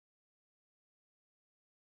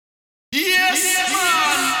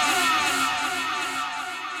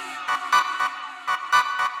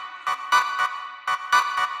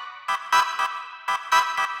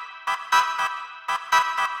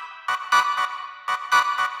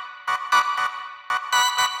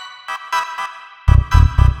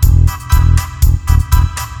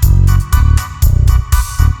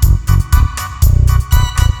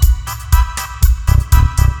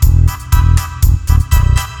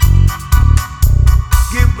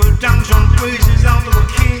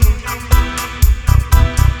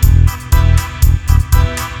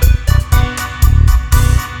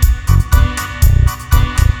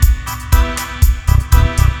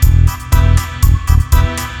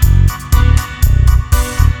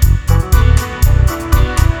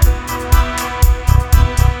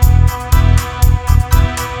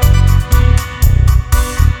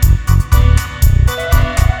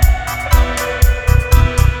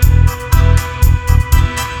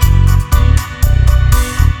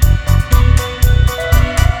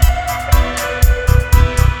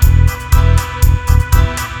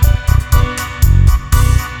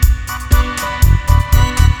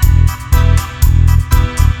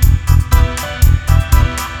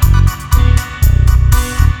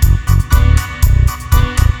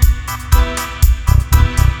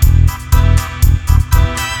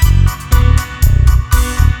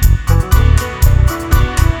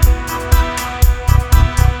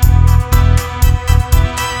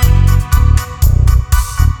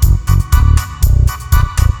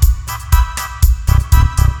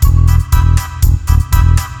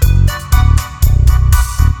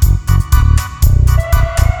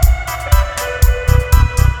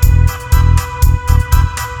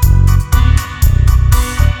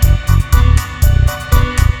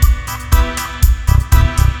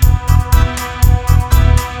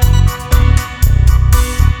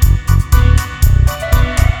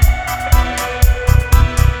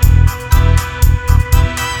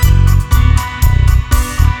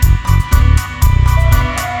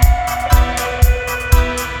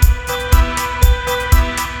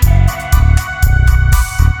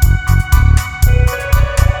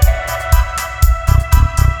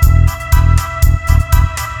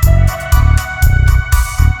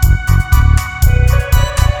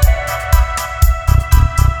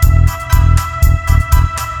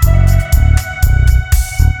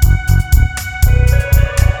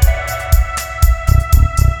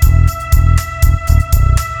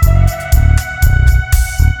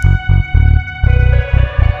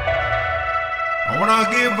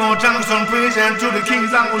praise, and to the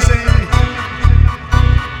kings I will sing.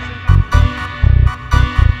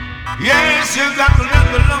 Yes, you got to let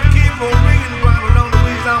the love keep on ringing right along the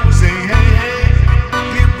ways I will sing. Hey, hey,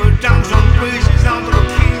 give a down some praises out to the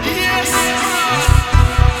king. Yes.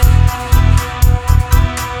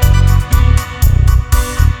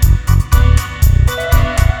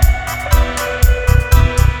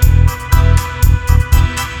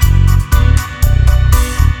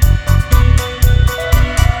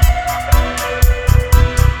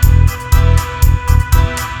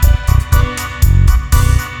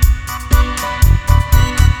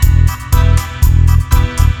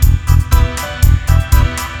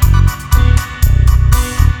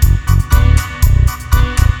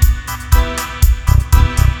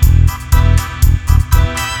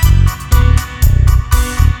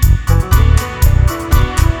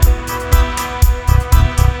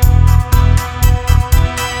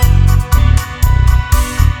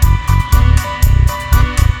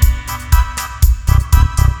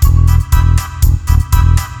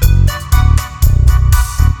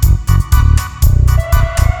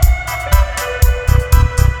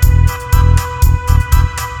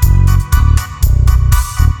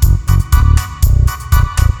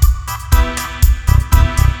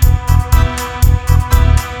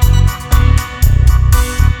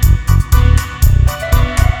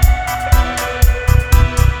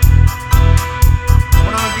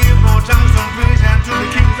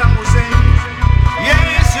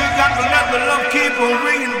 Keep on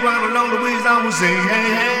ringing right along the ways I will sing.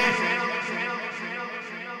 Hey, hey.